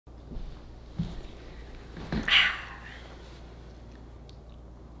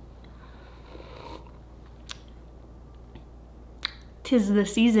'Tis the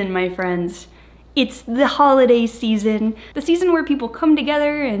season, my friends. It's the holiday season, the season where people come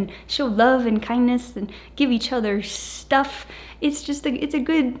together and show love and kindness and give each other stuff. It's just it's a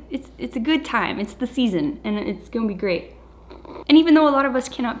good time. It's the season, and it's gonna be great. And even though a lot of us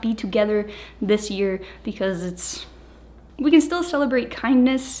cannot be together this year because we can still celebrate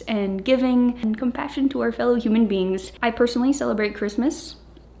kindness and giving and compassion to our fellow human beings. I personally celebrate Christmas,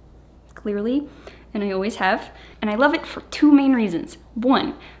 clearly, and I always have. And I love it for two main reasons.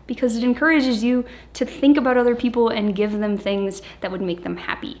 One, because it encourages you to think about other people and give them things that would make them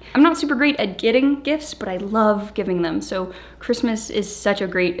happy. I'm not super great at getting gifts, but I love giving them. So Christmas is such a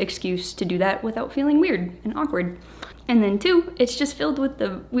great excuse to do that without feeling weird and awkward. And then two, it's just filled with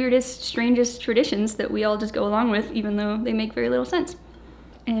the weirdest, strangest traditions that we all just go along with, even though they make very little sense.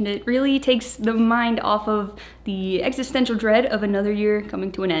 And it really takes the mind off of the existential dread of another year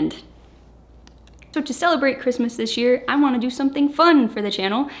coming to an end. So to celebrate Christmas this year, I want to do something fun for the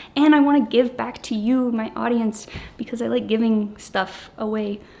channel, and I want to give back to you, my audience, because I like giving stuff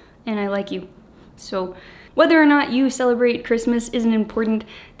away, and I like you. So whether or not you celebrate Christmas isn't important.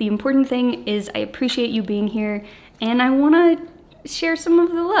 The important thing is I appreciate you being here, and I want to share some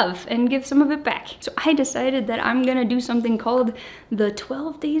of the love and give some of it back. So I decided that I'm gonna do something called the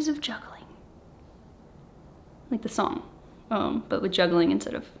 12 Days of Juggling. Like the song, but with juggling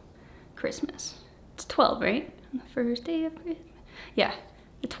instead of Christmas. It's 12, right? On the first day of Christmas. Yeah,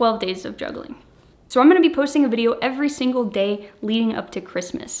 the 12 days of juggling. So I'm gonna be posting a video every single day leading up to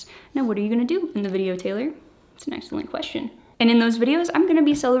Christmas. Now, what are you gonna do in the video, Taylor? It's an excellent question. And in those videos, I'm gonna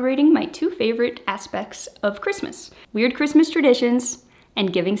be celebrating my two favorite aspects of Christmas: weird Christmas traditions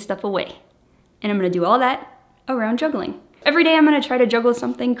and giving stuff away. And I'm gonna do all that around juggling. Every day I'm gonna try to juggle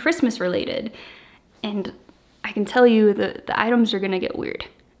something Christmas related. And I can tell you that the items are gonna get weird.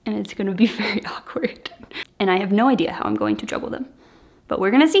 And it's gonna be very awkward. And I have no idea how I'm going to juggle them. But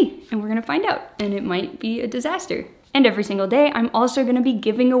we're gonna see, and we're gonna find out, and it might be a disaster. And every single day, I'm also gonna be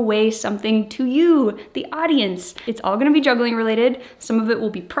giving away something to you, the audience. It's all gonna be juggling related. Some of it will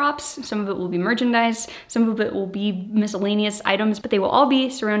be props, some of it will be merchandise, some of it will be miscellaneous items, but they will all be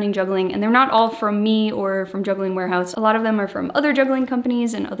surrounding juggling, and they're not all from me or from Juggling Warehouse. A lot of them are from other juggling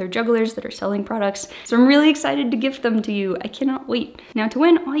companies and other jugglers that are selling products. So I'm really excited to gift them to you. I cannot wait. Now to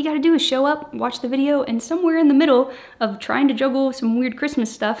win, all you gotta do is show up, watch the video, and somewhere in the middle of trying to juggle some weird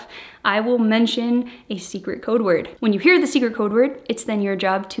Christmas stuff, I will mention a secret code word. When you hear the secret code word, it's then your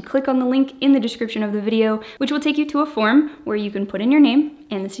job to click on the link in the description of the video, which will take you to a form where you can put in your name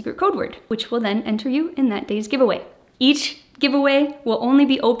and the secret code word, which will then enter you in that day's giveaway. Each giveaway will only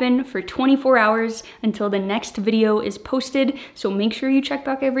be open for 24 hours until the next video is posted, so make sure you check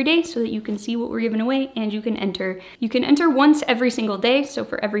back every day so that you can see what we're giving away and you can enter. You can enter once every single day, so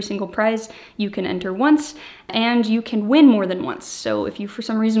for every single prize, you can enter once, and you can win more than once. So if you for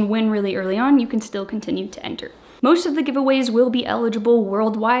some reason win really early on, you can still continue to enter. Most of the giveaways will be eligible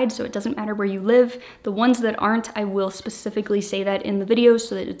worldwide, so it doesn't matter where you live. The ones that aren't, I will specifically say that in the video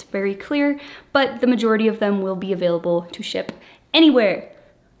so that it's very clear, but the majority of them will be available to ship anywhere,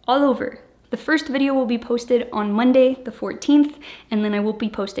 all over. The first video will be posted on Monday, the 14th, and then I will be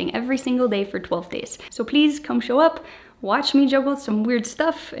posting every single day for 12 days. So please come show up, watch me juggle some weird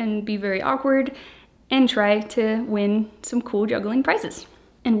stuff and be very awkward, and try to win some cool juggling prizes.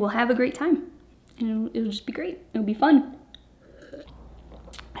 And we'll have a great time. And it'll just be great. It'll be fun.